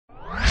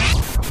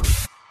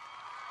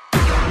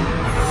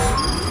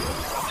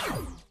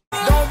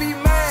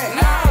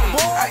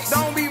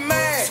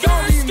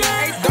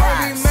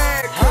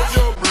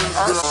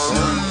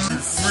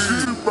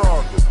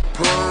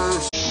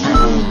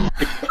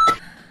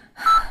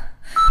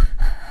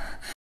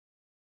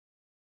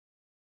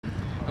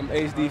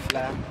HD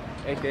Fly,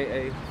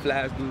 aka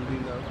Fly's dude, you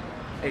know,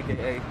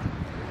 aka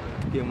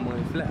Get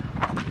Money Fly.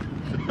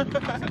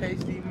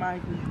 HD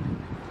Michael,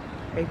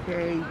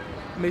 aka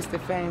Mr.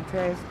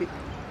 Fantastic,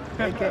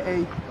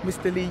 aka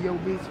Mr. Leo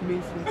Bitch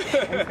Missing,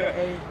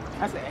 aka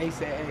I said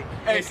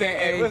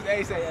ACA. What's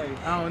ACA?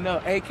 I don't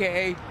know,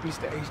 aka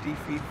Mr. HD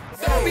Fever.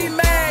 Don't be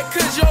mad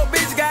cause your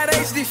bitch got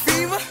HD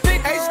fever.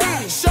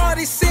 HD.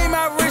 Shorty see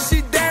my wrist,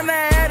 she damn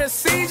near had a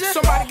seizure.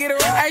 Somebody get her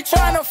right. Ain't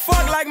tryna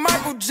fuck like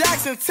Michael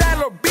Jackson,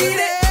 Tyler, beat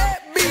it.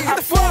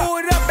 I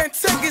fooled up and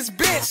took his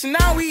bitch,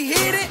 now we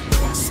hit it.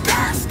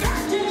 Star.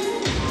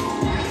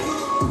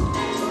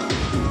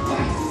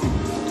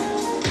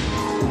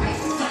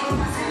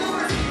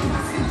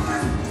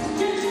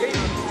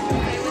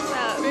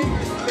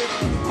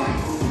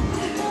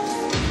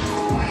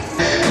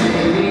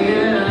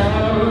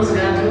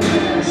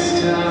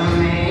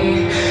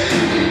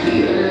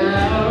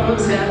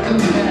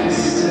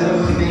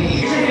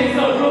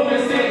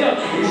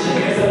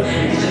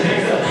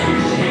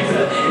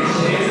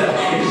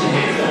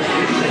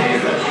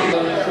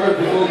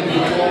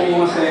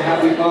 Say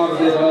happy Father's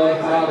Day to all the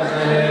fathers in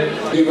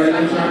here. You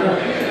ready to turn up?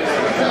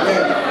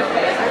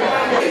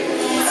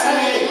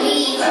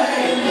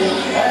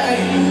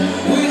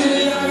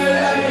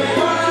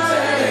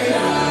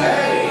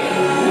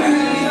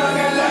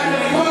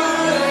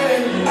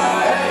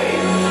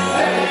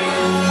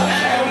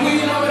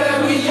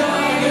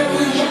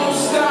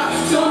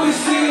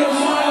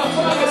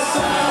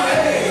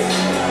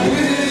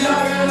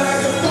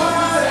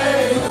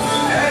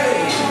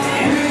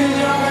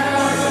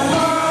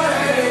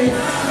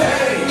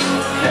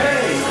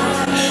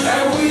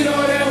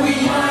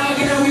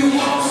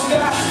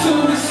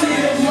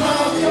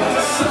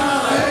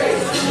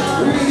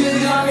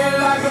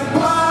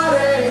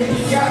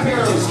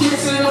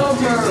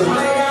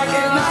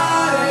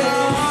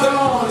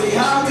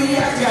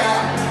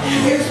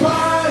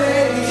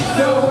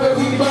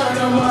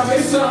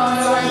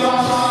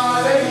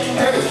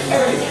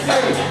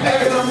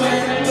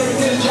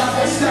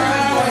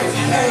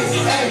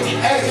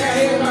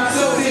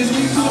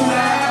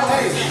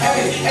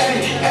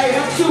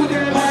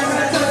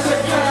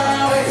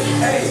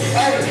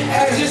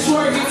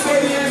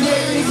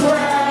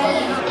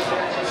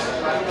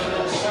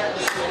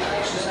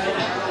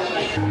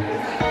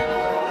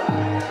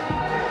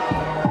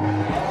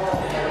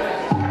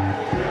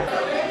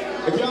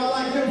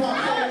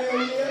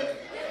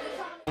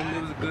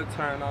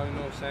 Turn on, you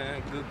know what I'm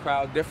saying? Good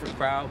crowd, different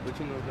crowd, but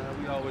you know what I'm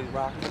saying? We always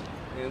rocking,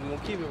 and we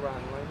gonna keep it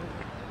rocking right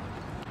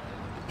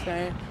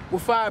here.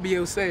 What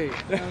Fabio said.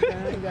 You know what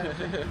I'm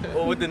saying?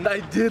 Or with the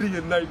night Diddy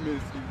and Night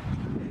Missy.